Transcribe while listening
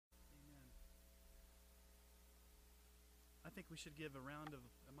think we should give a round of,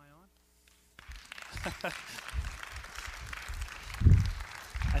 am I on?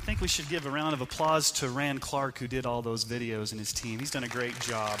 I think we should give a round of applause to Rand Clark, who did all those videos, and his team. He's done a great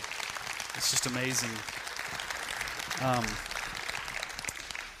job. It's just amazing.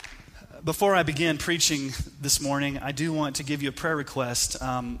 Before I begin preaching this morning, I do want to give you a prayer request.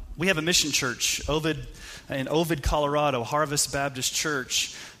 We have a mission church, in Ovid, Colorado, Harvest Baptist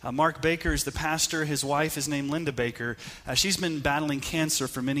Church. Mark Baker is the pastor. His wife is named Linda Baker. She's been battling cancer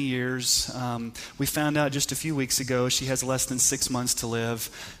for many years. We found out just a few weeks ago she has less than 6 months to live.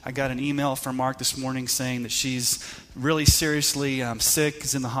 I got an email from Mark this morning saying that she's really seriously sick,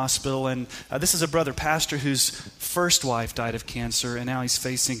 is in the hospital. And this is a brother pastor whose first wife died of cancer, and now he's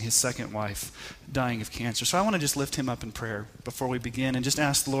facing his second wife dying of cancer. So I want to just lift him up in prayer before we begin and just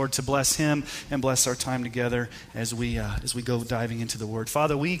ask the Lord to bless him and bless our time together as we go diving into the Word.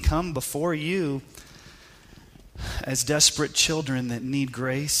 Father, we come before you as desperate children that need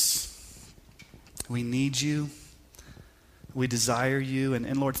grace. We need you. We desire you.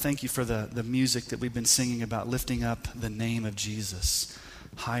 And Lord, thank you for the music that we've been singing about lifting up the name of Jesus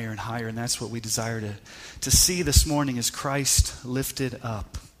higher and higher. And that's what we desire to see this morning, is Christ lifted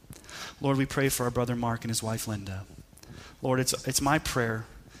up. Lord, we pray for our brother Mark and his wife Linda. Lord, it's my prayer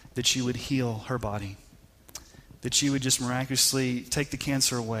that you would heal her body, that you would just miraculously take the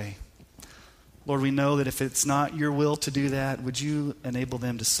cancer away. Lord, we know that if it's not your will to do that, would you enable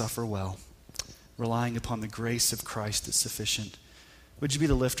them to suffer well, relying upon the grace of Christ that's sufficient. Would you be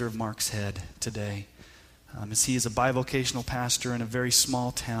the lifter of Mark's head today? As he is a bivocational pastor in a very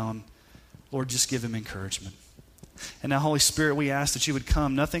small town, Lord, just give him encouragement. And now, Holy Spirit, we ask that you would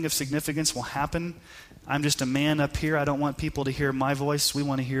come. Nothing of significance will happen. I'm just a man up here. I don't want people to hear my voice. We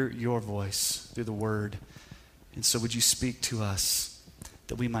want to hear your voice through the Word. And so would you speak to us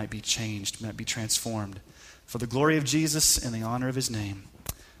that we might be changed, might be transformed. For the glory of Jesus and the honor of his name,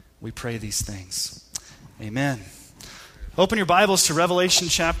 we pray these things. Amen. Open your Bibles to Revelation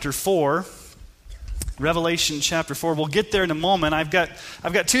chapter 4. Revelation chapter 4. We'll get there in a moment. I've got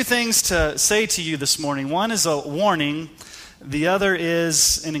two things to say to you this morning. One is a warning. The other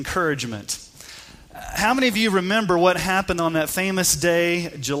is an encouragement. How many of you remember what happened on that famous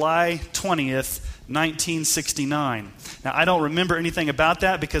day, July 20th, 1969? Now, I don't remember anything about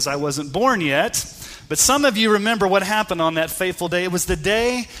that because I wasn't born yet, but some of you remember what happened on that fateful day. It was the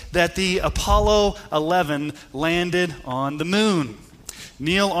day that the Apollo 11 landed on the moon.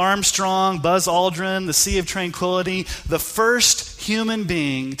 Neil Armstrong, Buzz Aldrin, the Sea of Tranquility, the first human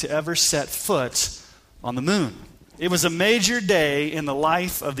being to ever set foot on the moon. It was a major day in the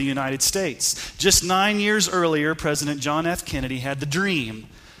life of the United States. Just 9 years earlier, President John F. Kennedy had the dream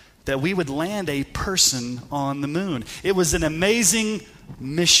that we would land a person on the moon. It was an amazing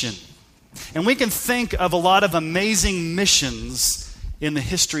mission. And we can think of a lot of amazing missions in the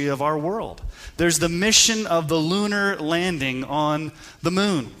history of our world. There's the mission of the lunar landing on the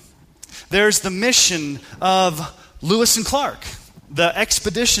moon. There's the mission of Lewis and Clark, the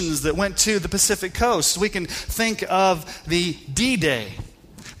expeditions that went to the Pacific coast. We can think of the D-Day,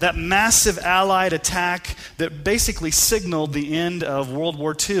 that massive Allied attack that basically signaled the end of World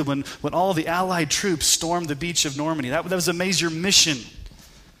War II when all the Allied troops stormed the beach of Normandy. That was a major mission.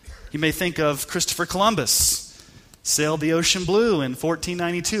 You may think of Christopher Columbus. Sailed the ocean blue in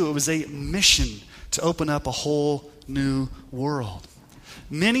 1492. It was a mission to open up a whole new world.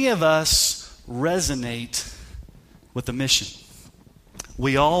 Many of us resonate with the mission.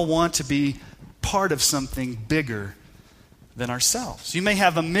 We all want to be part of something bigger than ourselves. You may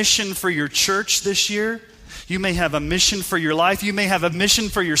have a mission for your church this year. You may have a mission for your life. You may have a mission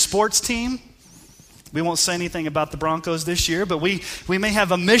for your sports team. We won't say anything about the Broncos this year, but we may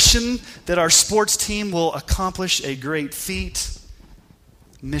have a mission that our sports team will accomplish a great feat.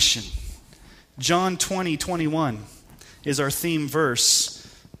 Mission. John 20:21 is our theme verse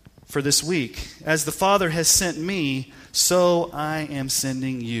for this week. As the Father has sent me, so I am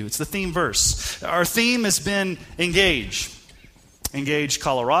sending you. It's the theme verse. Our theme has been engage. Engage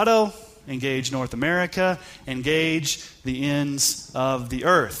Colorado, engage North America, engage the ends of the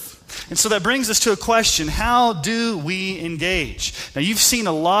earth. And so that brings us to a question: how do we engage? Now, you've seen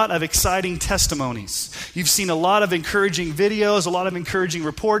a lot of exciting testimonies. You've seen a lot of encouraging videos, a lot of encouraging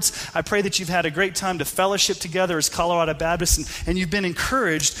reports. I pray that you've had a great time to fellowship together as Colorado Baptists, and you've been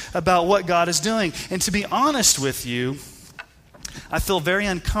encouraged about what God is doing. And to be honest with you, I feel very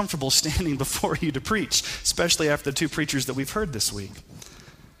uncomfortable standing before you to preach, especially after the two preachers that we've heard this week.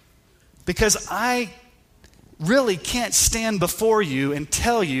 Because I really can't stand before you and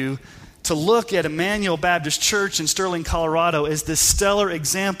tell you to look at Emmanuel Baptist Church in Sterling, Colorado as this stellar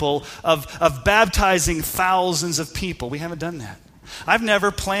example of baptizing thousands of people. We haven't done that. I've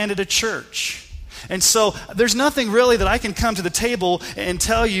never planted a church. And so there's nothing really that I can come to the table and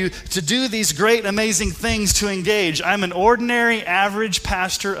tell you to do these great, amazing things to engage. I'm an ordinary, average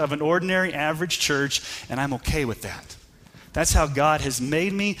pastor of an ordinary, average church, and I'm okay with that. That's how God has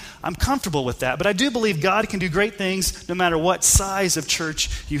made me. I'm comfortable with that. But I do believe God can do great things no matter what size of church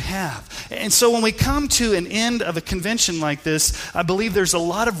you have. And so when we come to an end of a convention like this, I believe there's a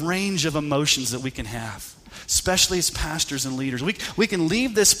lot of range of emotions that we can have, especially as pastors and leaders. We can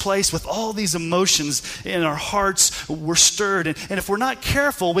leave this place with all these emotions in our hearts. We're stirred. And if we're not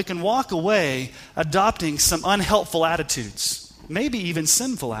careful, we can walk away adopting some unhelpful attitudes, maybe even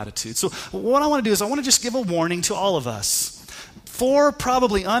sinful attitudes. So what I want to do is I want to just give a warning to all of us. 4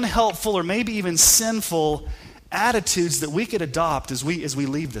 probably unhelpful or maybe even sinful attitudes that we could adopt as we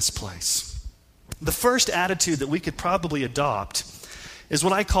leave this place. The first attitude that we could probably adopt is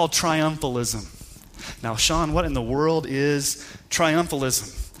what I call triumphalism. Now, Sean, what in the world is triumphalism?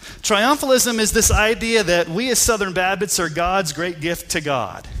 Triumphalism is this idea that we as Southern Baptists are God's great gift to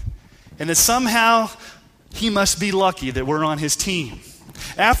God, and that somehow He must be lucky that we're on His team.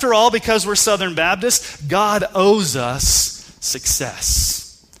 After all, because we're Southern Baptists, God owes us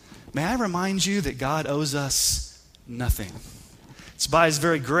success. May I remind you that God owes us nothing. It's by His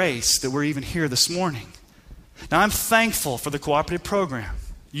very grace that we're even here this morning. Now, I'm thankful for the cooperative program.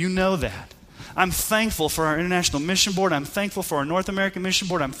 You know that. I'm thankful for our International Mission Board. I'm thankful for our North American Mission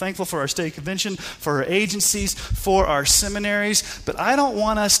Board. I'm thankful for our state convention, for our agencies, for our seminaries. But I don't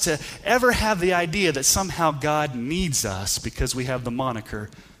want us to ever have the idea that somehow God needs us because we have the moniker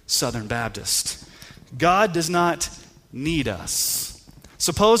Southern Baptist. God does not need us.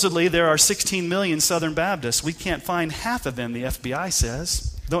 Supposedly, there are 16 million Southern Baptists. We can't find half of them, the FBI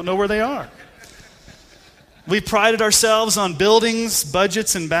says. Don't know where they are. We've prided ourselves on buildings,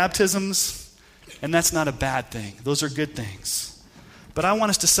 budgets, and baptisms, and that's not a bad thing. Those are good things. But I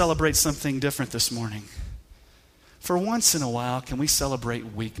want us to celebrate something different this morning. For once in a while, can we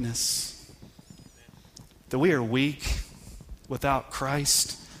celebrate weakness? That we are weak without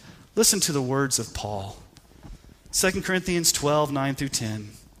Christ. Listen to the words of Paul. 2 Corinthians 12, 9 through 10.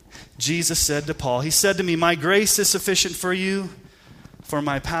 Jesus said to Paul, He said to me, "My grace is sufficient for you, for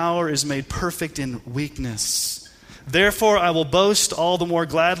my power is made perfect in weakness. Therefore I will boast all the more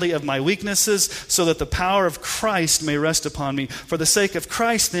gladly of my weaknesses, so that the power of Christ may rest upon me. For the sake of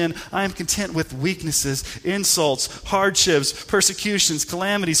Christ, then, I am content with weaknesses, insults, hardships, persecutions,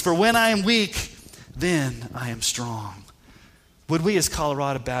 calamities. For when I am weak, then I am strong." Would we as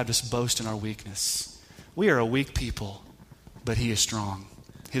Colorado Baptists boast in our weakness? We are a weak people, but He is strong.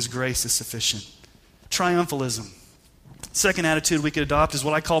 His grace is sufficient. Triumphalism. Second attitude we could adopt is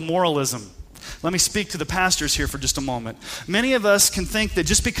what I call moralism. Let me speak to the pastors here for just a moment. Many of us can think that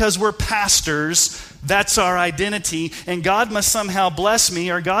just because we're pastors, that's our identity, and God must somehow bless me,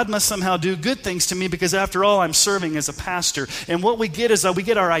 or God must somehow do good things to me, because after all, I'm serving as a pastor. And what we get is that we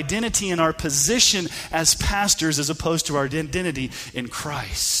get our identity and our position as pastors as opposed to our identity in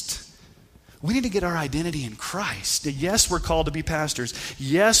Christ. We need to get our identity in Christ. Yes, we're called to be pastors.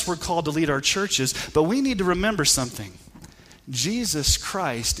 Yes, we're called to lead our churches, but we need to remember something. Jesus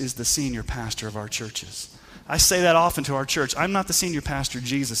Christ is the senior pastor of our churches. I say that often to our church. I'm not the senior pastor,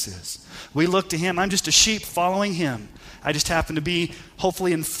 Jesus is. We look to Him. I'm just a sheep following Him. I just happen to be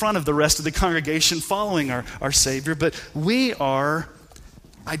hopefully in front of the rest of the congregation following our Savior, but we are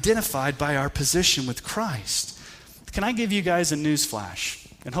identified by our position with Christ. Can I give you guys a news flash?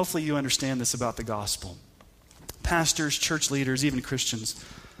 And hopefully you understand this about the gospel. Pastors, church leaders, even Christians,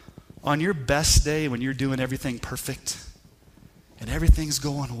 on your best day when you're doing everything perfect and everything's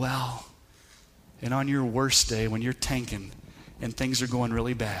going well, and on your worst day when you're tanking and things are going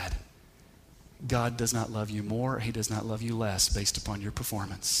really bad, God does not love you more, or He does not love you less based upon your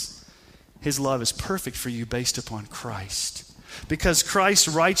performance. His love is perfect for you based upon Christ. Because Christ's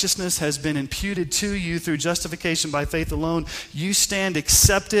righteousness has been imputed to you through justification by faith alone, you stand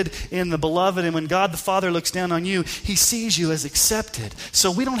accepted in the beloved. And when God the Father looks down on you, He sees you as accepted.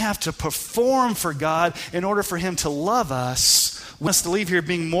 So we don't have to perform for God in order for Him to love us. We must leave here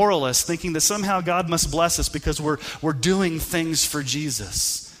being moralists, thinking that somehow God must bless us because we're doing things for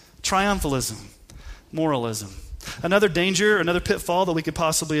Jesus. Triumphalism, moralism. Another danger, another pitfall that we could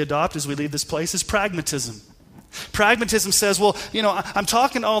possibly adopt as we leave this place is pragmatism. Pragmatism says, well, I'm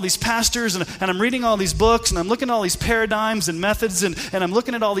talking to all these pastors and I'm reading all these books and I'm looking at all these paradigms and methods and I'm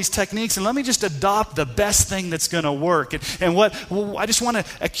looking at all these techniques, and let me just adopt the best thing that's going to work. I just want to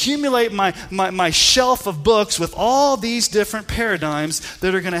accumulate my shelf of books with all these different paradigms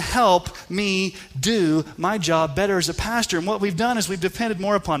that are going to help me do my job better as a pastor. And what we've done is we've depended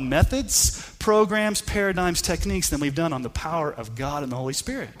more upon methods, programs, paradigms, techniques than we've done on the power of God and the Holy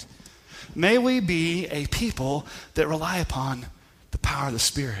Spirit. May we be a people that rely upon the power of the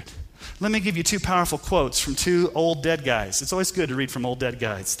Spirit. Let me give you two powerful quotes from two old dead guys. It's always good to read from old dead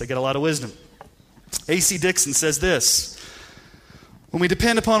guys. They get a lot of wisdom. A.C. Dixon says this: when we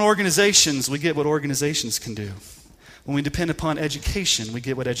depend upon organizations, we get what organizations can do. When we depend upon education, we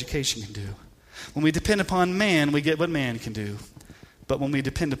get what education can do. When we depend upon man, we get what man can do. But when we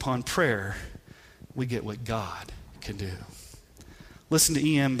depend upon prayer, we get what God can do. Listen to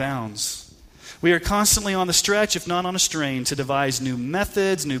E.M. Bounds. We are constantly on the stretch, if not on a strain, to devise new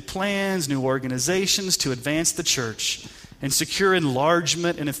methods, new plans, new organizations to advance the church and secure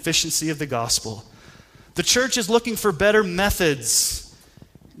enlargement and efficiency of the gospel. The church is looking for better methods.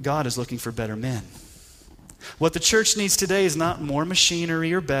 God is looking for better men. What the church needs today is not more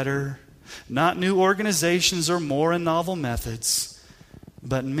machinery or better, not new organizations or more and novel methods,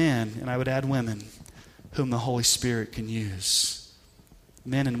 but men, and I would add women, whom the Holy Spirit can use.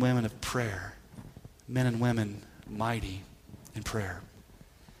 Men and women of prayer. Men and women mighty in prayer.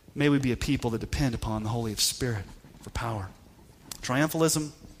 May we be a people that depend upon the Holy Spirit for power. Triumphalism,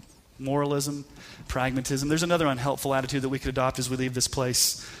 moralism, pragmatism. There's another unhelpful attitude that we could adopt as we leave this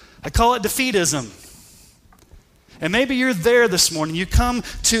place. I call it defeatism. And maybe you're there this morning. You come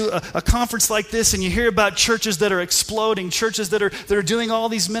to a conference like this and you hear about churches that are exploding, churches that are doing all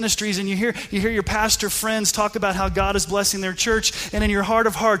these ministries, and you hear your pastor friends talk about how God is blessing their church, and in your heart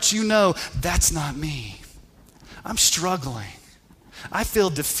of hearts you know, that's not me. I'm struggling. I feel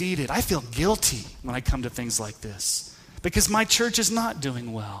defeated. I feel guilty when I come to things like this because my church is not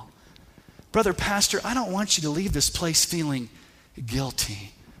doing well. Brother pastor, I don't want you to leave this place feeling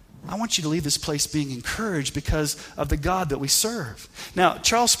guilty. I want you to leave this place being encouraged because of the God that we serve. Now,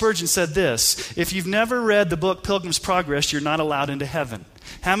 Charles Spurgeon said this: if you've never read the book Pilgrim's Progress, you're not allowed into heaven.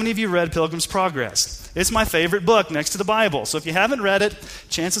 How many of you read Pilgrim's Progress? It's my favorite book next to the Bible. So if you haven't read it,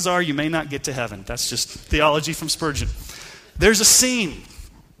 chances are you may not get to heaven. That's just theology from Spurgeon. There's a scene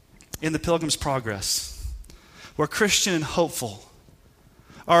in the Pilgrim's Progress where Christian and Hopeful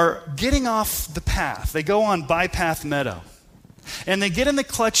are getting off the path. They go on Bypath Meadow. And they get in the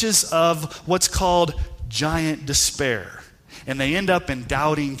clutches of what's called giant despair. And they end up in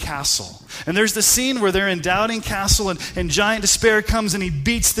Doubting Castle. And there's the scene where they're in Doubting Castle and giant despair comes and he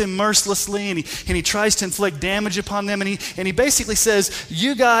beats them mercilessly and he tries to inflict damage upon them. And he basically says,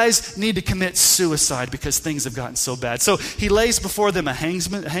 you guys need to commit suicide because things have gotten so bad. So he lays before them a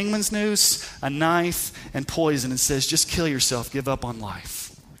hangman's noose, a knife, and poison and says, just kill yourself, give up on life.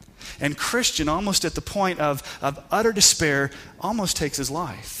 And Christian, almost at the point of utter despair, almost takes his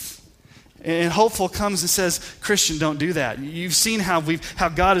life. And Hopeful comes and says, Christian, don't do that. You've seen how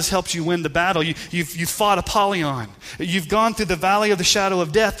God has helped you win the battle. You've fought Apollyon. You've gone through the valley of the shadow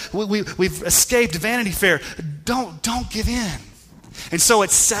of death. We've escaped Vanity Fair. Don't give in. And so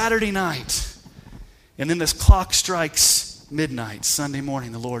it's Saturday night. And then this clock strikes midnight, Sunday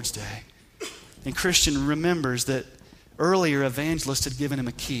morning, the Lord's Day. And Christian remembers that earlier Evangelist had given him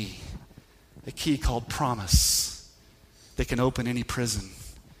a key called promise that can open any prison.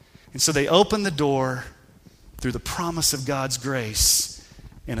 And so they open the door through the promise of God's grace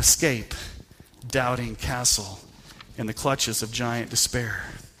and escape Doubting Castle in the clutches of giant despair.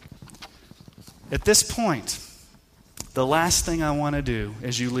 At this point, the last thing I want to do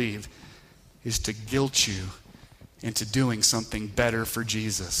as you leave is to guilt you into doing something better for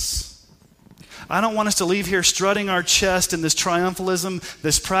Jesus. I don't want us to leave here strutting our chest in this triumphalism,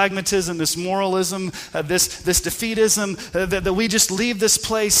 this pragmatism, this moralism, this defeatism, that we just leave this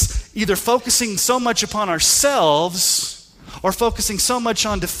place either focusing so much upon ourselves or focusing so much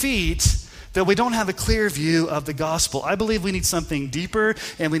on defeat that we don't have a clear view of the gospel. I believe we need something deeper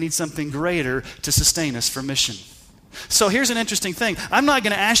and we need something greater to sustain us for mission. So here's an interesting thing. I'm not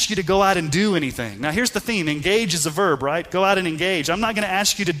going to ask you to go out and do anything. Now here's the theme. Engage is a verb, right? Go out and engage. I'm not going to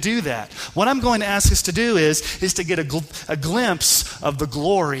ask you to do that. What I'm going to ask us to do is to get a glimpse of the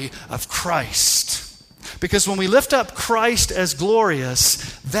glory of Christ. Because when we lift up Christ as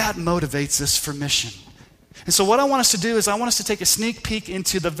glorious, that motivates us for mission. And so what I want us to do is I want us to take a sneak peek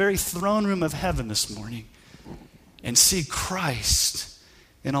into the very throne room of heaven this morning and see Christ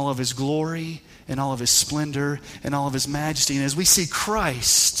in all of his glory, in all of his splendor, in all of his majesty. And as we see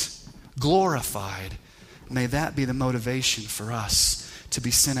Christ glorified, may that be the motivation for us to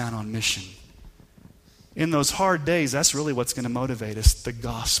be sent out on mission. In those hard days, that's really what's going to motivate us, the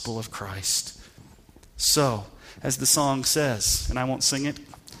gospel of Christ. So, as the song says, and I won't sing it,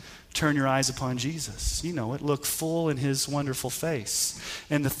 turn your eyes upon Jesus. You know it. Look full in his wonderful face.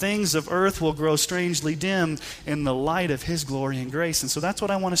 And the things of earth will grow strangely dim in the light of his glory and grace. And so that's what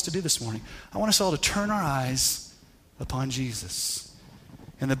I want us to do this morning. I want us all to turn our eyes upon Jesus.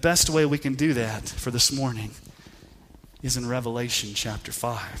 And the best way we can do that for this morning is in Revelation chapter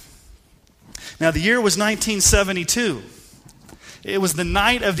 5. Now, the year was 1972. It was the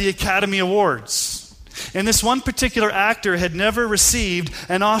night of the Academy Awards. And this one particular actor had never received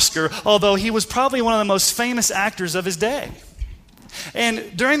an Oscar, although he was probably one of the most famous actors of his day.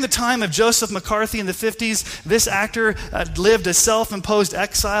 And during the time of Joseph McCarthy in the 50s, this actor lived a self-imposed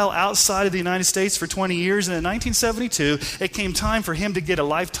exile outside of the United States for 20 years. And in 1972, it came time for him to get a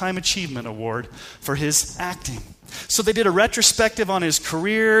Lifetime Achievement Award for his acting. So they did a retrospective on his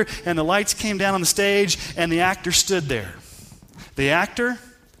career, and the lights came down on the stage, and the actor stood there. The actor,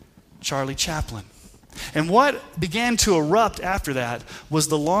 Charlie Chaplin. And what began to erupt after that was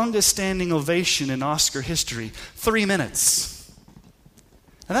the longest standing ovation in Oscar history, 3 minutes.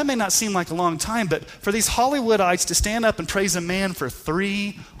 Now that may not seem like a long time, but for these Hollywoodites to stand up and praise a man for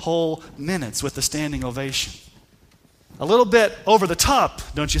 3 whole minutes with a standing ovation. A little bit over the top,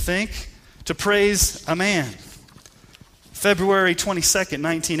 don't you think, to praise a man. February 22nd,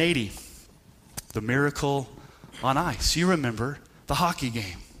 1980, the Miracle on Ice. You remember the hockey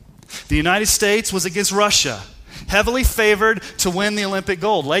game. The United States was against Russia, heavily favored to win the Olympic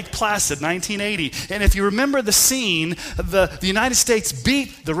gold. Lake Placid, 1980. And if you remember the scene, the United States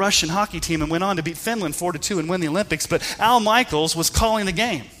beat the Russian hockey team and went on to beat Finland 4-2 and win the Olympics, but Al Michaels was calling the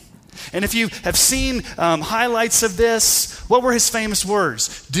game. And if you have seen highlights of this, what were his famous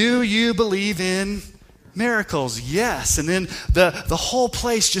words? Do you believe in miracles? Yes. And then the whole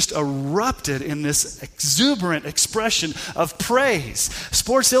place just erupted in this exuberant expression of praise.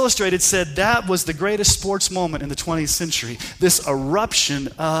 Sports Illustrated said that was the greatest sports moment in the 20th century, this eruption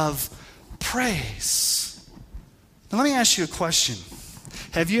of praise. Now let me ask you a question.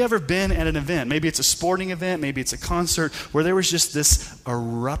 Have you ever been at an event, maybe it's a sporting event, maybe it's a concert, where there was just this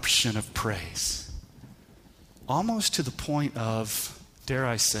eruption of praise? Almost to the point of, dare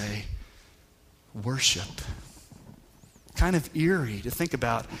I say, worship. Kind of eerie to think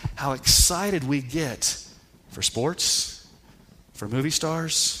about how excited we get for sports, for movie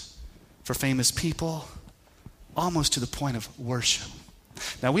stars, for famous people, almost to the point of worship.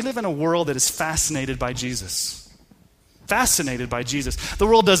 Now, we live in a world that is fascinated by Jesus. Fascinated by Jesus. The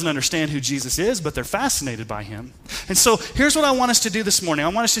world doesn't understand who Jesus is, but they're fascinated by him. And so here's what I want us to do this morning. I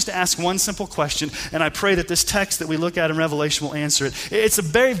want us just to ask one simple question, and I pray that this text that we look at in Revelation will answer it. It's a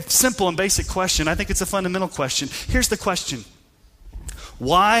very simple and basic question. I think it's a fundamental question. Here's the question.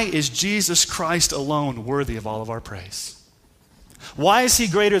 Why is Jesus Christ alone worthy of all of our praise? Why is he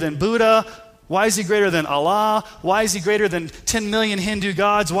greater than Buddha? Why is he greater than Allah? Why is he greater than 10 million Hindu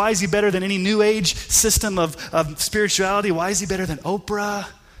gods? Why is he better than any New Age system of spirituality? Why is he better than Oprah?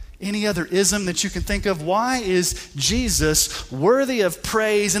 Any other ism that you can think of? Why is Jesus worthy of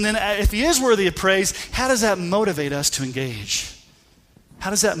praise? And then if he is worthy of praise, how does that motivate us to engage? How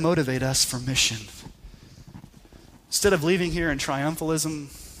does that motivate us for mission? Instead of leaving here in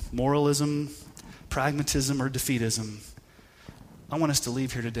triumphalism, moralism, pragmatism, or defeatism, I want us to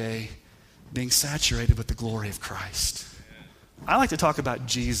leave here today being saturated with the glory of Christ. I like to talk about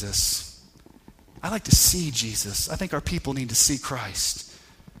Jesus. I like to see Jesus. I think our people need to see Christ.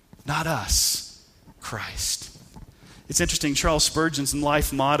 Not us, Christ. It's interesting, Charles Spurgeon's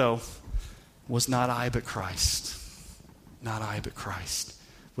life motto was not I, but Christ. Not I, but Christ.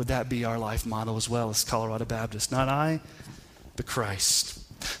 Would that be our life motto as well as Colorado Baptist? Not I, but Christ.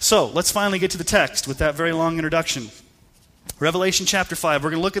 So, let's finally get to the text with that very long introduction. Revelation chapter 5. We're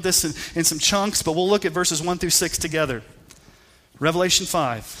going to look at this in some chunks, but we'll look at verses 1 through 6 together. Revelation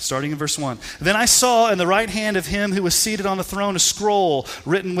 5, starting in verse 1. Then I saw in the right hand of him who was seated on the throne a scroll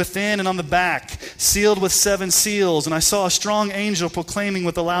written within and on the back, sealed with 7 seals. And I saw a strong angel proclaiming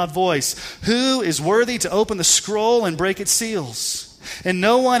with a loud voice, "Who is worthy to open the scroll and break its seals?" And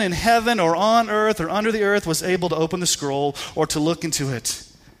no one in heaven or on earth or under the earth was able to open the scroll or to look into it.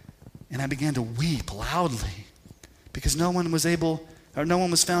 And I began to weep loudly, because no one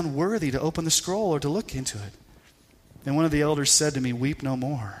was found worthy to open the scroll or to look into it. And one of the elders said to me, "Weep no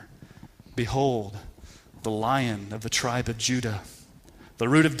more. Behold, the Lion of the tribe of Judah, the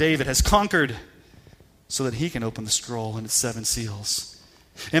Root of David, has conquered, so that he can open the scroll and its 7 seals."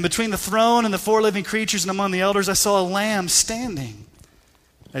 And between the throne and the 4 living creatures and among the elders, I saw a lamb standing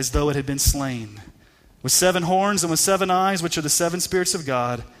as though it had been slain, with 7 horns and with 7 eyes, which are the 7 spirits of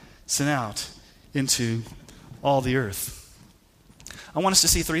God, sent out into all the earth. I want us to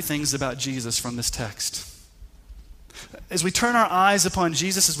see 3 things about Jesus from this text. As we turn our eyes upon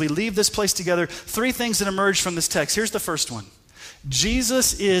Jesus, as we leave this place together, 3 things that emerge from this text. Here's the first one.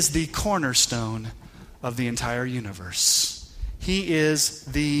 Jesus is the cornerstone of the entire universe. He is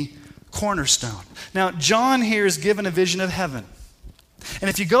the cornerstone. Now, John here is given a vision of heaven.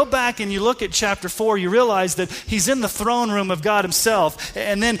 And if you go back and you look at chapter 4, you realize that he's in the throne room of God himself.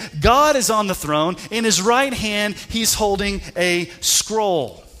 And then God is on the throne. In his right hand, he's holding a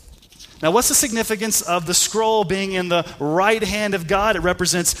scroll. Now, what's the significance of the scroll being in the right hand of God? It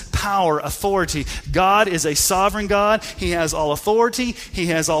represents power, authority. God is a sovereign God. He has all authority. He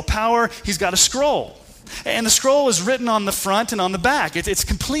has all power. He's got a scroll. And the scroll is written on the front and on the back. It's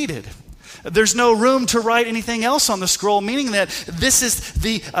completed. There's no room to write anything else on the scroll, meaning that this is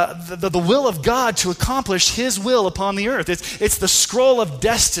the will of God to accomplish his will upon the earth. It's the scroll of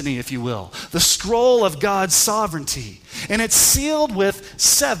destiny, if you will, the scroll of God's sovereignty. And it's sealed with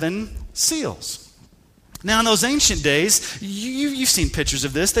 7 seals. Now, in those ancient days, you've seen pictures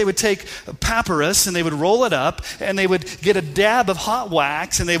of this. They would take papyrus and they would roll it up and they would get a dab of hot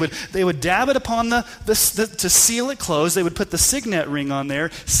wax and they would dab it upon to seal it closed. They would put the signet ring on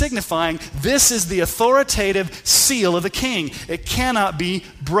there, signifying this is the authoritative seal of the king. It cannot be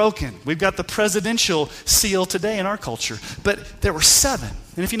broken. We've got the presidential seal today in our culture, but there were 7.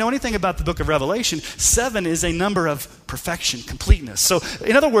 And if you know anything about the book of Revelation, 7 is a number of perfection, completeness. So,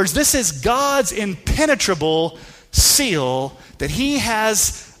 in other words, this is God's impenetrable seal that he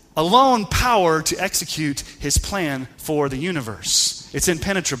has alone power to execute his plan for the universe. It's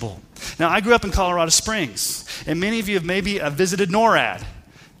impenetrable. Now, I grew up in Colorado Springs, and many of you have maybe visited NORAD,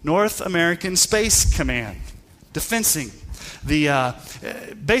 North American Space Command, defensing.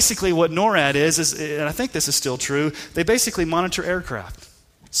 Basically what NORAD is, and I think this is still true, they basically monitor aircraft,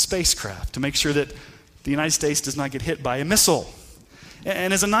 spacecraft, to make sure that the United States does not get hit by a missile.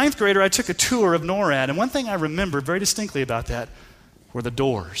 And as a 9th grader, I took a tour of NORAD, and one thing I remember very distinctly about that were the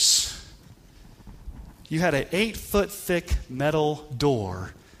doors. You had an 8-foot thick metal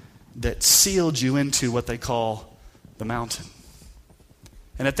door that sealed you into what they call the mountain.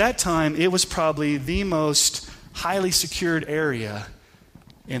 And at that time, it was probably the most highly secured area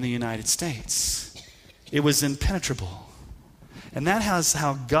in the United States. It was impenetrable. And that is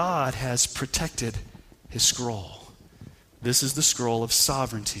how God has protected his scroll. This is the scroll of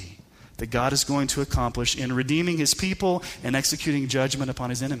sovereignty that God is going to accomplish in redeeming his people and executing judgment upon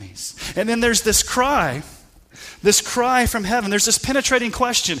his enemies. And then there's this cry from heaven. There's this penetrating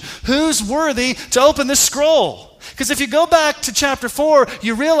question. Who's worthy to open this scroll? Because if you go back to chapter 4,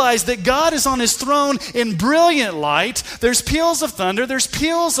 you realize that God is on his throne in brilliant light. There's peals of thunder. There's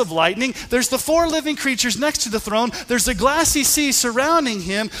peals of lightning. There's the 4 living creatures next to the throne. There's a glassy sea surrounding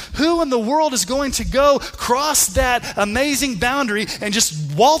him. Who in the world is going to go cross that amazing boundary and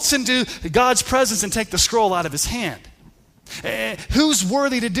just waltz into God's presence and take the scroll out of his hand? Who's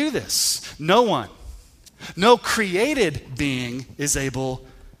worthy to do this? No one. No created being is able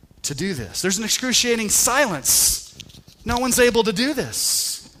to do this. There's an excruciating silence. No one's able to do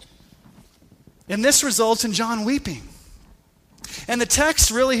this. And this results in John weeping. And the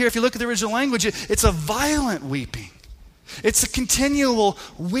text really here, if you look at the original language, it's a violent weeping. It's a continual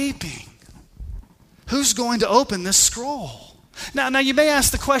weeping. Who's going to open this scroll? Now you may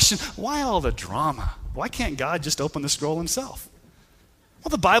ask the question, why all the drama? Why can't God just open the scroll himself? Well,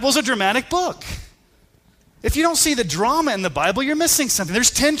 the Bible's a dramatic book. If you don't see the drama in the Bible, you're missing something. There's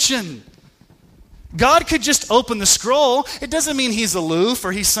tension. God could just open the scroll. It doesn't mean he's aloof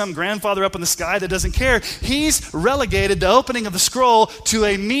or he's some grandfather up in the sky that doesn't care. He's relegated the opening of the scroll to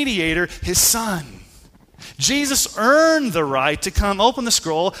a mediator, his son. Jesus earned the right to come open the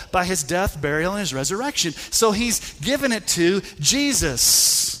scroll by his death, burial, and his resurrection. So he's given it to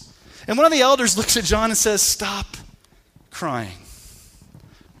Jesus. And one of the elders looks at John and says, "Stop crying."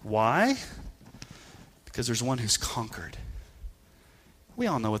 Why? Because there's one who's conquered. We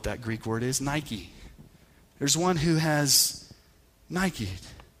all know what that Greek word is, Nike. There's one who has Nike'd.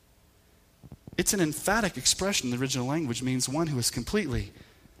 It's an emphatic expression in the original language, means one who is completely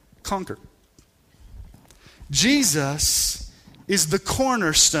conquered. Jesus is the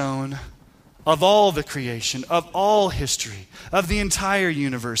cornerstone of all the creation, of all history, of the entire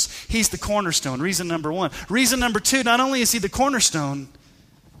universe. He's the cornerstone, reason number 1. Reason number 2, not only is he the cornerstone,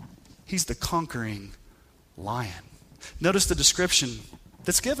 he's the conquering lion. Notice the description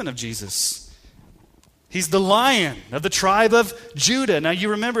that's given of Jesus. He's the lion of the tribe of Judah. Now you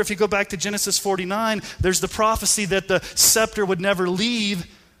remember, if you go back to Genesis 49, there's the prophecy that the scepter would never leave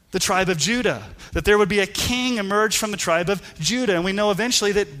the tribe of Judah, that there would be a king emerge from the tribe of Judah. And we know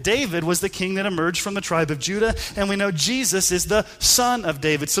eventually that David was the king that emerged from the tribe of Judah, and we know Jesus is the son of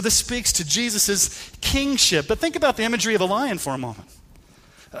David. So this speaks to Jesus' kingship. But think about the imagery of a lion for a moment.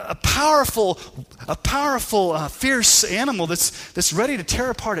 A powerful, fierce animal that's ready to tear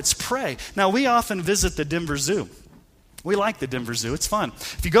apart its prey. Now, we often visit the Denver Zoo. We like the Denver Zoo. It's fun.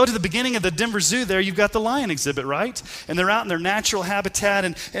 If you go to the beginning of the Denver Zoo there, you've got the lion exhibit, right? And they're out in their natural habitat,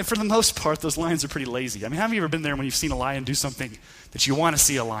 and for the most part, those lions are pretty lazy. I mean, have you ever been there when you've seen a lion do something that you want to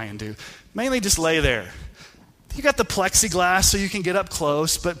see a lion do? Mainly just lay there. You got the plexiglass so you can get up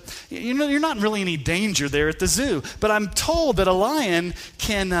close, but you're not really in any danger there at the zoo. But I'm told that a lion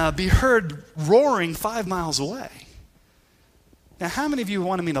can be heard roaring 5 miles away. Now, how many of you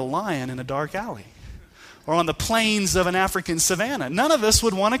want to meet a lion in a dark alley? Or on the plains of an African savanna? None of us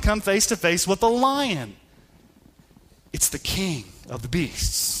would want to come face to face with a lion. It's the king of the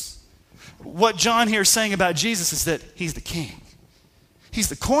beasts. What John here is saying about Jesus is that he's the king. He's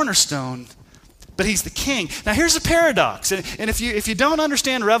the cornerstone, but he's the king. Now here's a paradox. And if you don't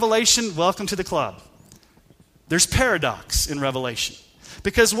understand Revelation, welcome to the club. There's paradox in Revelation.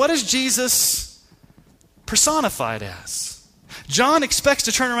 Because what is Jesus personified as? John expects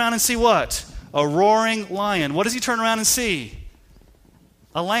to turn around and see what? A roaring lion. What does he turn around and see?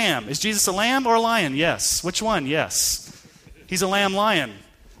 A lamb. Is Jesus a lamb or a lion? Yes. Which one? Yes. He's a lamb lion.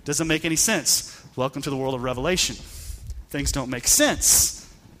 Doesn't make any sense. Welcome to the world of Revelation. Things don't make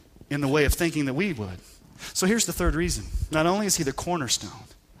sense in the way of thinking that we would. So here's the third reason. Not only is he the cornerstone,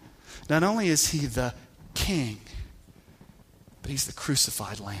 not only is he the king, but he's the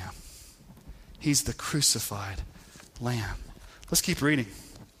crucified lamb. He's the crucified lamb. Let's keep reading.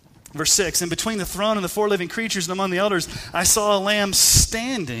 Verse 6, and between the throne and the four living creatures and among the elders, I saw a lamb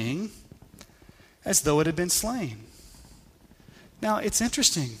standing as though it had been slain. Now, it's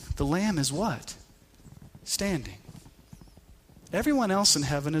interesting. The lamb is what? Standing. Everyone else in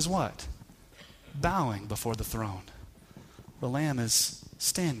heaven is what? Bowing before the throne. The lamb is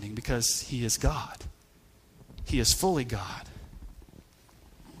standing because he is God. He is fully God.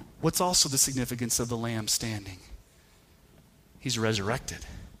 What's also the significance of the lamb standing? He's resurrected.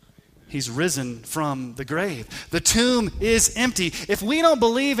 He's risen from the grave. The tomb is empty. If we don't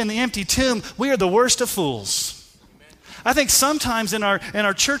believe in the empty tomb, we are the worst of fools. I think sometimes in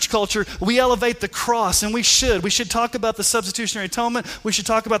our church culture, we elevate the cross, and we should. We should talk about the substitutionary atonement. We should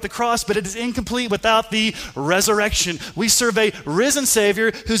talk about the cross, but it is incomplete without the resurrection. We serve a risen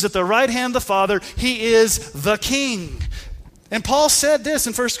Savior who's at the right hand of the Father. He is the King. And Paul said this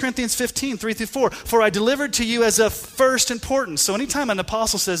in 1 Corinthians 15, 3-4, for I delivered to you as of first importance. So anytime an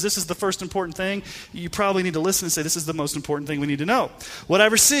apostle says this is the first important thing, you probably need to listen and say this is the most important thing we need to know. What I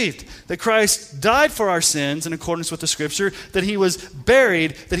received, that Christ died for our sins in accordance with the Scripture, that he was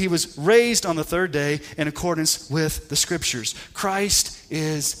buried, that he was raised on the third day in accordance with the Scriptures. Christ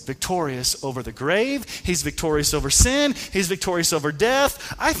is victorious over the grave. He's victorious over sin. He's victorious over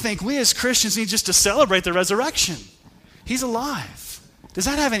death. I think we as Christians need just to celebrate the resurrection. He's alive. Does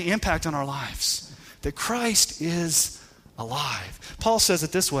that have any impact on our lives? That Christ is alive. Paul says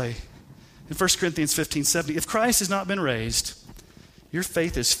it this way in 1 Corinthians 15:70. If Christ has not been raised, your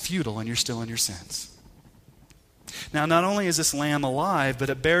faith is futile and you're still in your sins. Now, not only is this lamb alive, but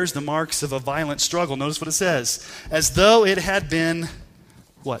it bears the marks of a violent struggle. Notice what it says. As though it had been,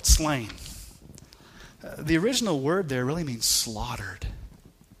 what? Slain. The original word there really means slaughtered.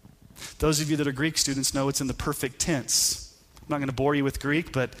 Those of you that are Greek students know it's in the perfect tense. I'm not going to bore you with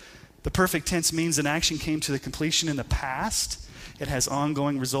Greek, but the perfect tense means an action came to the completion in the past. It has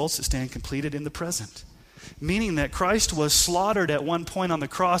ongoing results that stand completed in the present. Meaning that Christ was slaughtered at one point on the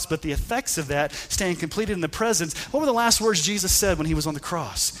cross, but the effects of that stand completed in the present. What were the last words Jesus said when he was on the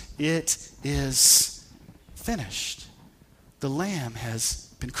cross? It is finished. The Lamb has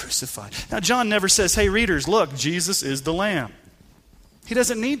been crucified. Now, John never says, hey, readers, look, Jesus is the Lamb. He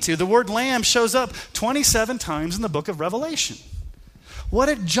doesn't need to. The word lamb shows up 27 times in the book of Revelation. What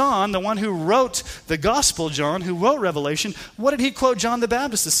did John, the one who wrote the gospel, John, who wrote Revelation, what did he quote John the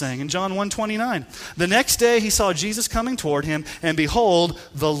Baptist as saying in John 1:29? The next day he saw Jesus coming toward him, and behold,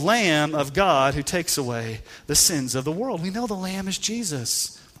 the Lamb of God who takes away the sins of the world. We know the Lamb is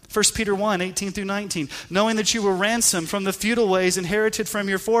Jesus. 1 Peter 1:18-19, knowing that you were ransomed from the futile ways inherited from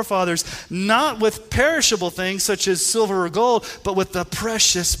your forefathers, not with perishable things such as silver or gold, but with the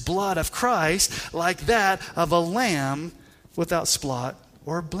precious blood of Christ, like that of a lamb without spot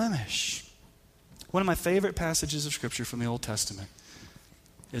or blemish. One of my favorite passages of Scripture from the Old Testament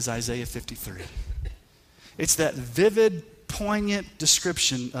is Isaiah 53. It's that vivid, poignant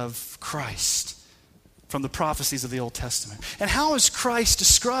description of Christ, from the prophecies of the Old Testament. And how is Christ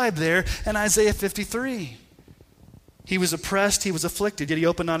described there in Isaiah 53? He was oppressed, he was afflicted, yet he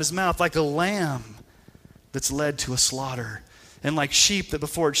opened not his mouth, like a lamb that's led to a slaughter, and like sheep that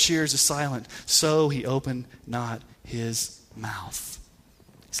before its shears is silent, so he opened not his mouth.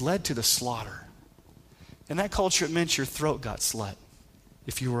 He's led to the slaughter. In that culture, it meant your throat got slit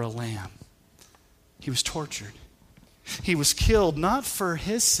if you were a lamb. He was tortured. He was killed not for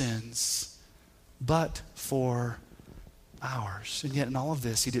his sins, but for ours. And yet in all of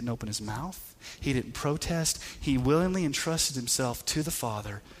this, he didn't open his mouth. He didn't protest. He willingly entrusted himself to the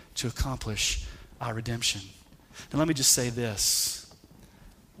Father to accomplish our redemption. Now let me just say this.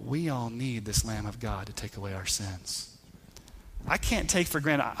 We all need this Lamb of God to take away our sins. I can't take for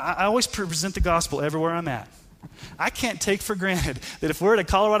granted. I always present the gospel everywhere I'm at. I can't take for granted that if we're at a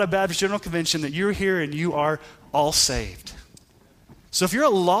Colorado Baptist General Convention that you're here and you are all saved. So if you're a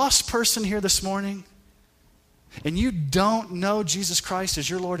lost person here this morning and you don't know Jesus Christ as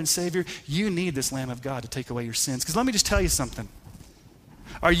your Lord and Savior, you need this Lamb of God to take away your sins. Because let me just tell you something.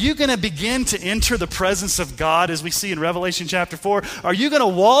 Are you going to begin to enter the presence of God as we see in Revelation chapter 4? Are you going to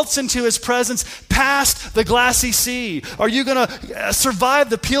waltz into his presence past the glassy sea? Are you going to survive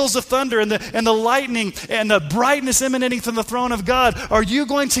the peals of thunder and the lightning and the brightness emanating from the throne of God? Are you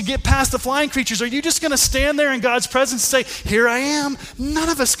going to get past the flying creatures? Are you just going to stand there in God's presence and say, here I am? None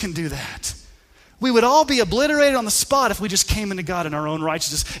of us can do that. We would all be obliterated on the spot if we just came into God in our own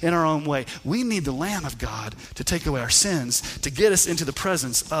righteousness, in our own way. We need the Lamb of God to take away our sins, to get us into the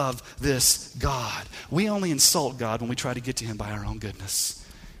presence of this God. We only insult God when we try to get to him by our own goodness.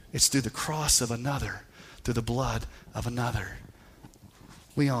 It's through the cross of another, through the blood of another.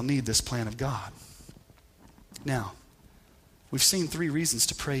 We all need this plan of God. Now, we've seen 3 reasons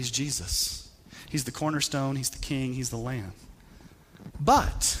to praise Jesus. He's the cornerstone, he's the king, he's the Lamb.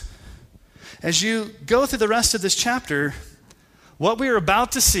 But as you go through the rest of this chapter, what we are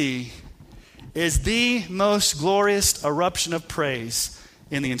about to see is the most glorious eruption of praise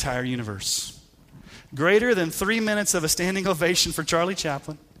in the entire universe. Greater than 3 minutes of a standing ovation for Charlie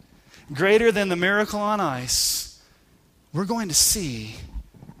Chaplin, greater than the miracle on ice, we're going to see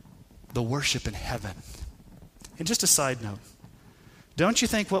the worship in heaven. And just a side note, don't you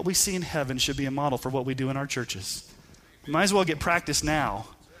think what we see in heaven should be a model for what we do in our churches? We might as well get practice now,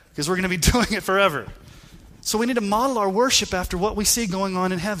 because we're going to be doing it forever. So we need to model our worship after what we see going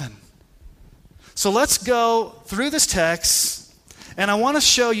on in heaven. So let's go through this text, and I want to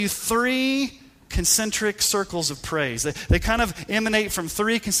show you 3 concentric circles of praise. They kind of emanate from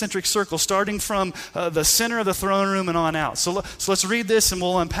 3 concentric circles, starting from the center of the throne room and on out. So let's read this, and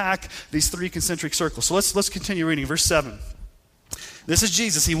we'll unpack these 3 concentric circles. So let's continue reading. Verse 7. This is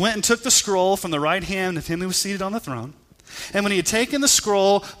Jesus. He went and took the scroll from the right hand of him who was seated on the throne. And when he had taken the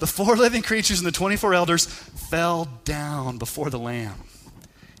scroll, the 4 living creatures and the 24 elders fell down before the Lamb,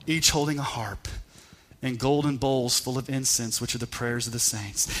 each holding a harp and golden bowls full of incense, which are the prayers of the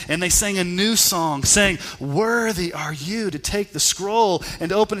saints. And they sang a new song, saying, worthy are you to take the scroll and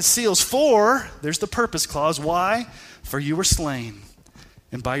to open its seals. For, there's the purpose clause, why? For you were slain,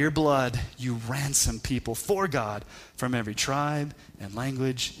 and by your blood you ransomed people for God from every tribe and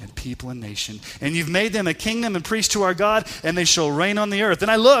language and people and nation. And you've made them a kingdom and priests to our God, and they shall reign on the earth.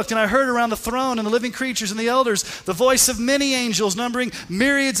 And I looked, and I heard around the throne and the living creatures and the elders the voice of many angels, numbering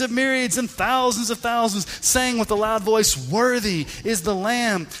myriads of myriads and thousands of thousands, saying with a loud voice, worthy is the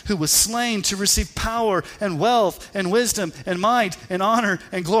Lamb who was slain to receive power and wealth and wisdom and might and honor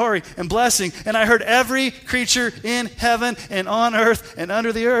and glory and blessing. And I heard every creature in heaven and on earth and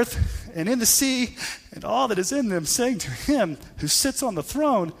under the earth and in the sea, and all that is in them, saying to him who sits on the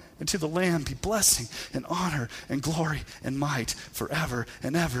throne and to the Lamb be blessing and honor and glory and might forever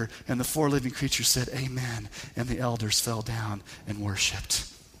and ever. And the 4 living creatures said, amen. And the elders fell down and worshiped.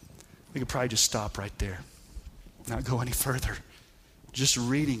 We could probably just stop right there, not go any further. Just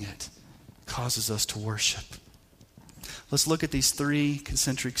reading it causes us to worship. Let's look at these 3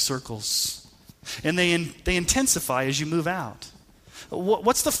 concentric circles. And they intensify as you move out.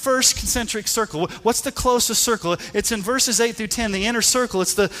 What's the first concentric circle? What's the closest circle? It's in verses 8 through 10, the inner circle.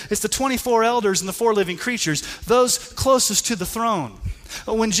 It's the 24 elders and the 4 living creatures, those closest to the throne.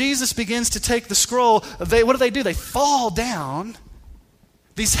 When Jesus begins to take the scroll, what do? They fall down.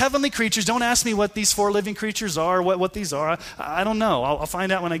 These heavenly creatures, don't ask me what these 4 living creatures are, what these are. I don't know. I'll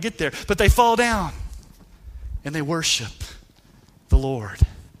find out when I get there. But they fall down and they worship the Lord.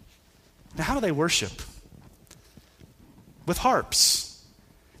 Now, how do they worship? With harps.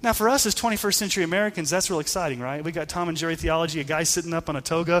 Now, for us as 21st century Americans, that's real exciting, right? We got Tom and Jerry theology, a guy sitting up on a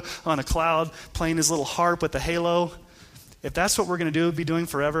toga on a cloud playing his little harp with the halo. If that's what we're going to be doing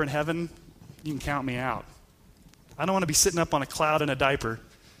forever in heaven, you can count me out. I don't want to be sitting up on a cloud in a diaper,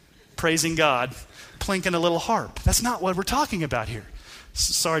 praising God, plinking a little harp. That's not what we're talking about here.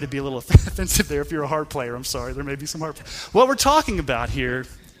 Sorry to be a little offensive there if you're a harp player. I'm sorry, there may be some harp. What we're talking about here,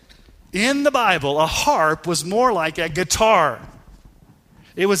 in the Bible, a harp was more like a guitar.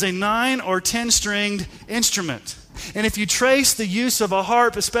 It was a 9 or 10-stringed instrument. And if you trace the use of a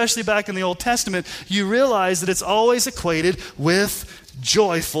harp, especially back in the Old Testament, you realize that it's always equated with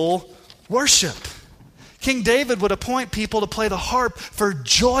joyful worship. King David would appoint people to play the harp for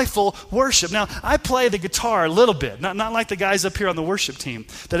joyful worship. Now, I play the guitar a little bit, not like the guys up here on the worship team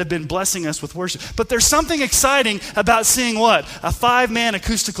that have been blessing us with worship. But there's something exciting about seeing what? A 5-man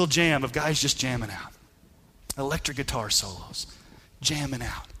acoustical jam of guys just jamming out. Electric guitar solos, jamming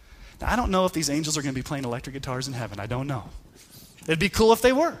out. Now, I don't know if these angels are going to be playing electric guitars in heaven. I don't know. It'd be cool if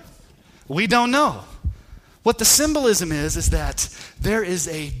they were. We don't know. What the symbolism is that there is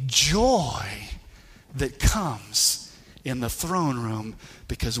a joy that comes in the throne room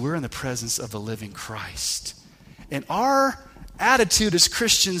because we're in the presence of the living Christ. And our attitude as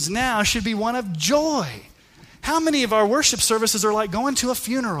Christians now should be one of joy. How many of our worship services are like going to a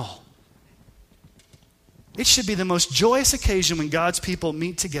funeral? It should be the most joyous occasion when God's people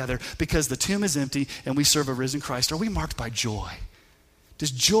meet together because the tomb is empty and we serve a risen Christ. Are we marked by joy?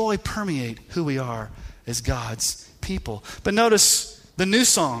 Does joy permeate who we are as God's people? But notice the new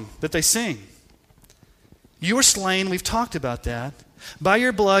song that they sing. You were slain, we've talked about that. By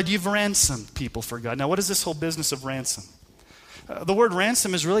your blood, you've ransomed people for God. Now, what is this whole business of ransom? The word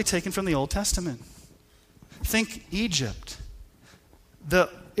ransom is really taken from the Old Testament. Think Egypt. The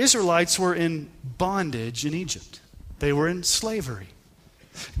Israelites were in bondage in Egypt. They were in slavery.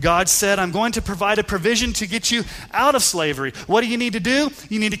 God said, I'm going to provide a provision to get you out of slavery. What do you need to do?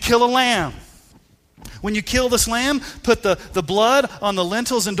 You need to kill a lamb. When you kill this lamb, put the blood on the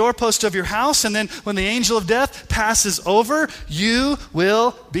lintels and doorposts of your house, and then when the angel of death passes over, you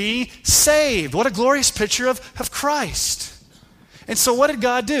will be saved. What a glorious picture of Christ. And so what did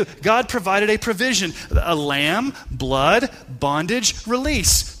God do? God provided a provision. A lamb, blood, bondage,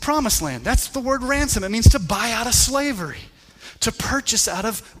 release, promised land. That's the word ransom. It means to buy out of slavery, to purchase out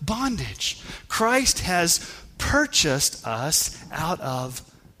of bondage. Christ has purchased us out of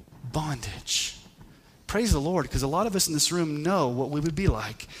bondage. Praise the Lord, because a lot of us in this room know what we would be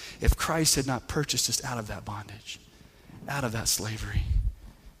like if Christ had not purchased us out of that bondage, out of that slavery.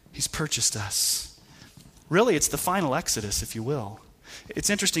 He's purchased us. Really, it's the final Exodus, if you will. It's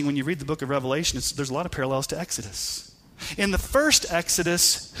interesting when you read the book of Revelation, there's a lot of parallels to Exodus. In the first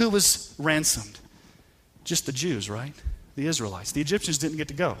Exodus, who was ransomed? Just the Jews, right? The Israelites. The Egyptians didn't get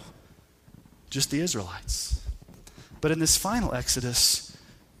to go. Just the Israelites. But in this final Exodus,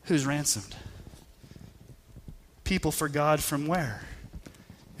 who's ransomed? People for God from where?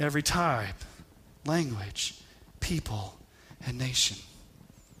 Every tribe, language, people, and nation.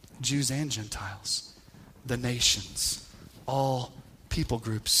 Jews and Gentiles. The nations. All people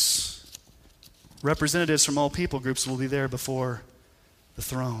groups. Representatives from all people groups will be there before the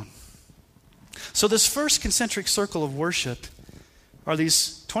throne. So this first concentric circle of worship are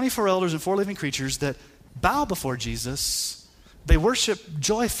these 24 elders and 4 living creatures that bow before Jesus. They worship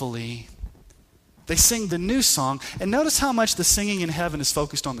joyfully. They sing the new song. And notice how much the singing in heaven is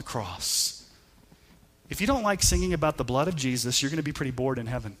focused on the cross. If you don't like singing about the blood of Jesus, you're going to be pretty bored in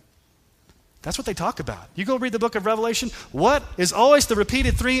heaven. That's what they talk about. You go read the book of Revelation. What is always the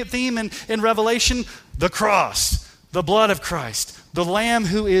repeated theme in Revelation? The cross, the blood of Christ, the Lamb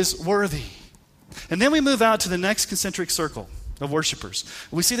who is worthy. And then we move out to the next concentric circle of worshipers.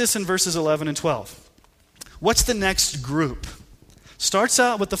 We see this in verses 11 and 12. What's the next group? Starts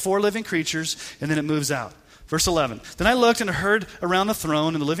out with the 4 living creatures, and then it moves out. Verse 11, then I looked and heard around the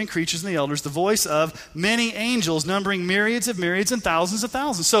throne and the living creatures and the elders the voice of many angels, numbering myriads of myriads and thousands of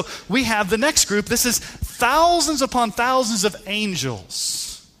thousands. So we have the next group. This is thousands upon thousands of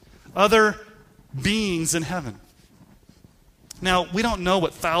angels, other beings in heaven. Now, we don't know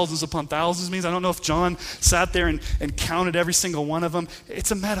what thousands upon thousands means. I don't know if John sat there and counted every single one of them.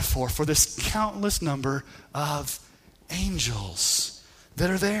 It's a metaphor for this countless number of angels that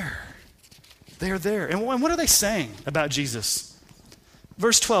are there. They are there. And what are they saying about Jesus?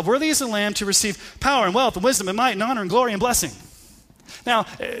 Verse 12, worthy is the Lamb to receive power and wealth and wisdom and might and honor and glory and blessing. Now,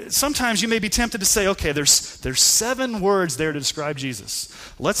 sometimes you may be tempted to say, okay, there's 7 words there to describe Jesus.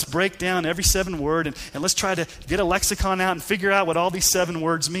 Let's break down every 7 word and let's try to get a lexicon out and figure out what all these 7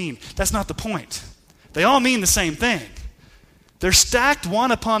 words mean. That's not the point. They all mean the same thing. They're stacked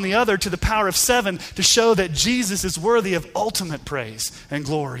one upon the other to the power of 7 to show that Jesus is worthy of ultimate praise and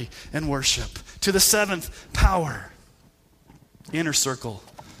glory and worship. To the 7th power, inner circle,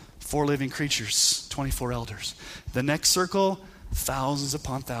 4 living creatures, 24 elders. The next circle, thousands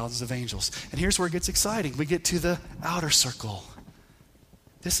upon thousands of angels. And here's where it gets exciting. We get to the outer circle.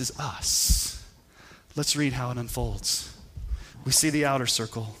 This is us. Let's read how it unfolds. We see the outer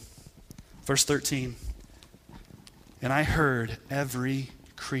circle. Verse 13. And I heard every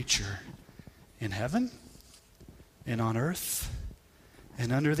creature in heaven and on earth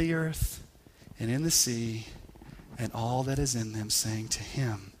and under the earth and in the sea and all that is in them saying to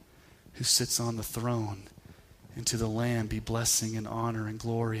him who sits on the throne and to the Lamb be blessing and honor and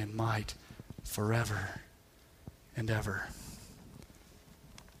glory and might forever and ever.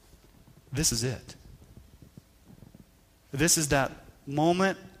 This is it. This is that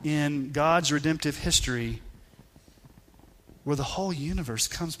moment in God's redemptive history where the whole universe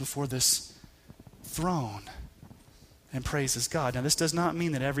comes before this throne and praises God. Now, this does not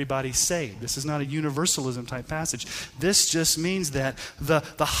mean that everybody's saved. This is not a universalism type passage. This just means that the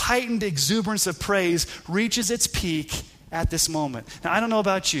heightened exuberance of praise reaches its peak at this moment. Now, I don't know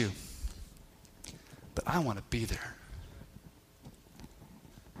about you, but I want to be there.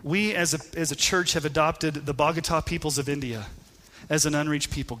 We as a church have adopted the Bogota peoples of India as an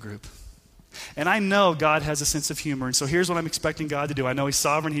unreached people group. And I know God has a sense of humor, and so here's what I'm expecting God to do. I know He's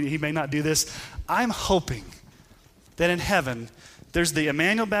sovereign. He may not do this. I'm hoping that in heaven, there's the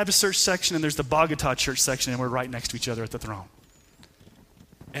Emmanuel Baptist Church section and there's the Bogota Church section, and we're right next to each other at the throne.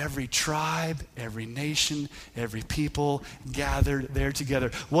 Every tribe, every nation, every people gathered there together.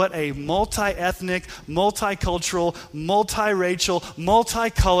 What a multi-ethnic, multicultural, multiracial,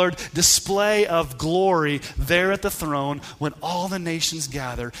 multicolored display of glory there at the throne when all the nations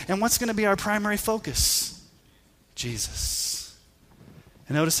gather. And what's going to be our primary focus? Jesus.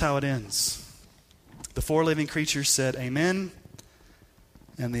 And notice how it ends. The 4 living creatures said, Amen,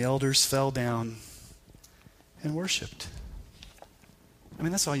 and the elders fell down and worshiped. I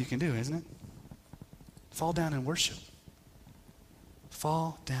mean, that's all you can do, isn't it? Fall down and worship.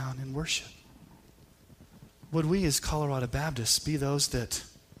 Fall down and worship. Would we as Colorado Baptists be those that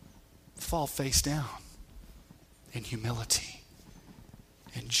fall face down in humility,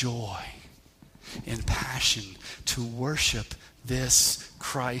 in joy, in passion to worship this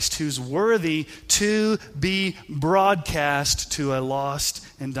Christ who's worthy to be broadcast to a lost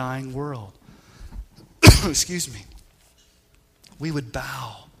and dying world? Excuse me. We would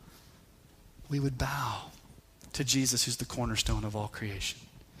bow to Jesus who's the cornerstone of all creation.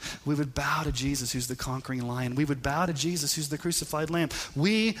 We would bow to Jesus who's the conquering lion. We would bow to Jesus who's the crucified lamb.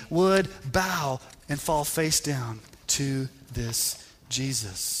 We would bow and fall face down to this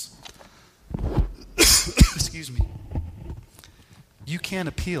Jesus. Excuse me. You can't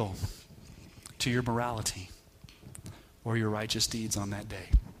appeal to your morality or your righteous deeds on that day.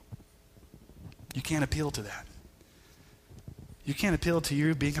 You can't appeal to that. You can't appeal to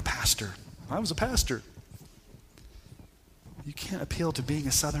you being a pastor. I was a pastor. You can't appeal to being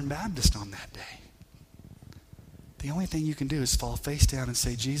a Southern Baptist on that day. The only thing you can do is fall face down and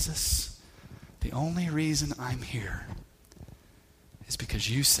say, Jesus, the only reason I'm here is because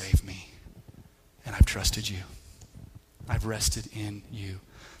you saved me and I've trusted you. I've rested in you.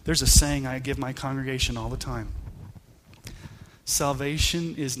 There's a saying I give my congregation all the time.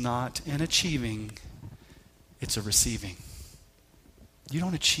 Salvation is not an achieving, it's a receiving. You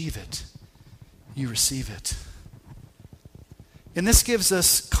don't achieve it, you receive it. And this gives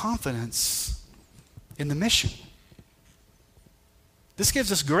us confidence in the mission. This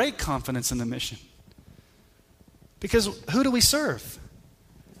gives us great confidence in the mission. Because who do we serve?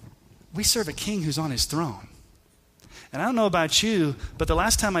 We serve a king who's on his throne. And I don't know about you, but the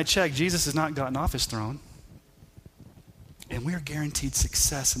last time I checked, Jesus has not gotten off his throne. And we are guaranteed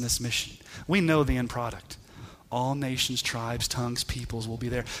success in this mission. We know the end product. All nations, tribes, tongues, peoples will be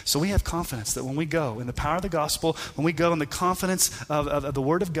there. So we have confidence that when we go in the power of the gospel, when we go in the confidence of the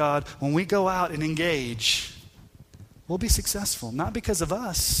word of God, when we go out and engage, we'll be successful. Not because of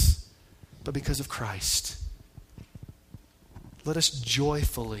us, but because of Christ. Let us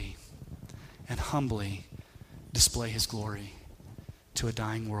joyfully and humbly display his glory to a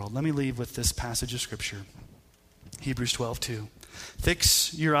dying world. Let me leave with this passage of Scripture. Hebrews 12:2.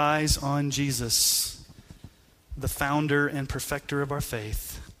 Fix your eyes on Jesus, the founder and perfecter of our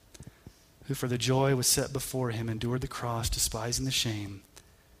faith, who for the joy was set before him endured the cross, despising the shame,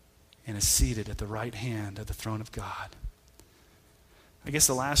 and is seated at the right hand of the throne of God. I guess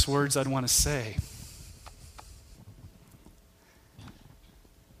the last words I'd want to say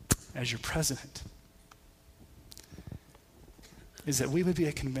as your president is that we would be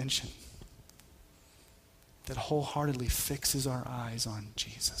a convention that wholeheartedly fixes our eyes on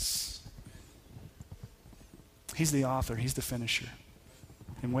Jesus. He's the author. He's the finisher.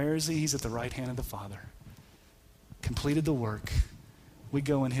 And where is he? He's at the right hand of the Father. Completed the work. We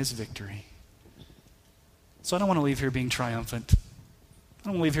go in his victory. So I don't want to leave here being triumphant. I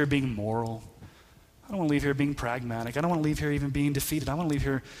don't want to leave here being moral. I don't want to leave here being pragmatic. I don't want to leave here even being defeated. I want to leave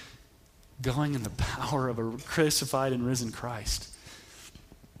here going in the power of a crucified and risen Christ.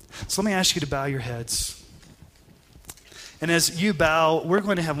 So let me ask you to bow your heads. And as you bow, we're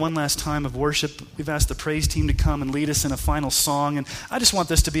going to have one last time of worship. We've asked the praise team to come and lead us in a final song. And I just want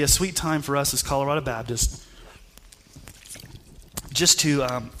this to be a sweet time for us as Colorado Baptists. Just to,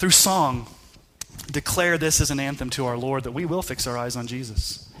 through song, declare this as an anthem to our Lord, that we will fix our eyes on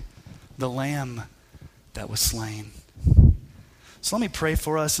Jesus, the Lamb that was slain. So let me pray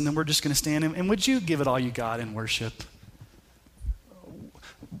for us, and then we're just going to stand. And would you give it all you got in worship?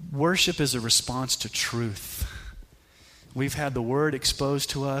 Worship is a response to truth. We've had the word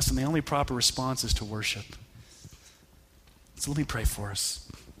exposed to us, and the only proper response is to worship. So let me pray for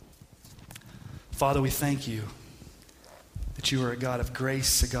us. Father, we thank you that you are a God of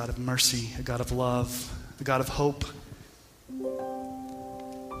grace, a God of mercy, a God of love, a God of hope.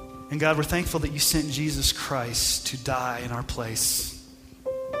 And God, we're thankful that you sent Jesus Christ to die in our place,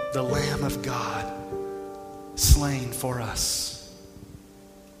 the Lamb of God, slain for us.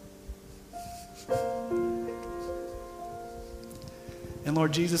 And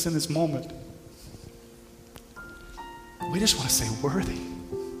Lord Jesus, in this moment, we just want to say, worthy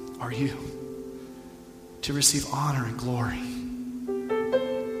are you to receive honor and glory.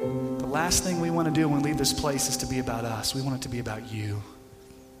 The last thing we want to do when we leave this place is to be about us. We want it to be about you.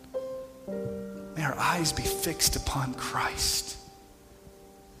 May our eyes be fixed upon Christ.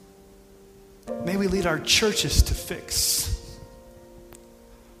 May we lead our churches to fix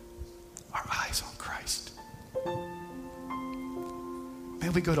our eyes on Christ. May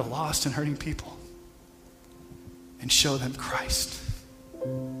we go to lost and hurting people and show them Christ.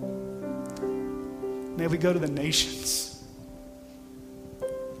 May we go to the nations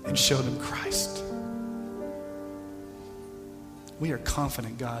and show them Christ. We are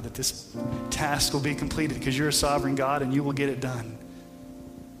confident, God, that this task will be completed because you're a sovereign God and you will get it done.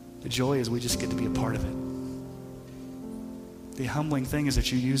 The joy is we just get to be a part of it. The humbling thing is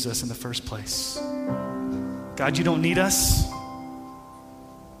that you use us in the first place. God, you don't need us,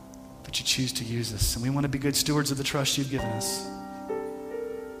 but you choose to use us. And we want to be good stewards of the trust you've given us.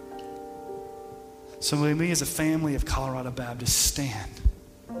 So may we as a family of Colorado Baptists stand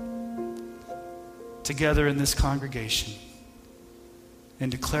together in this congregation and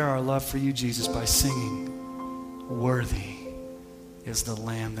declare our love for you, Jesus, by singing, "Worthy is the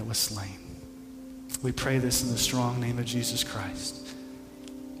Lamb that was slain." We pray this in the strong name of Jesus Christ.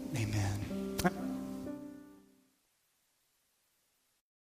 Amen.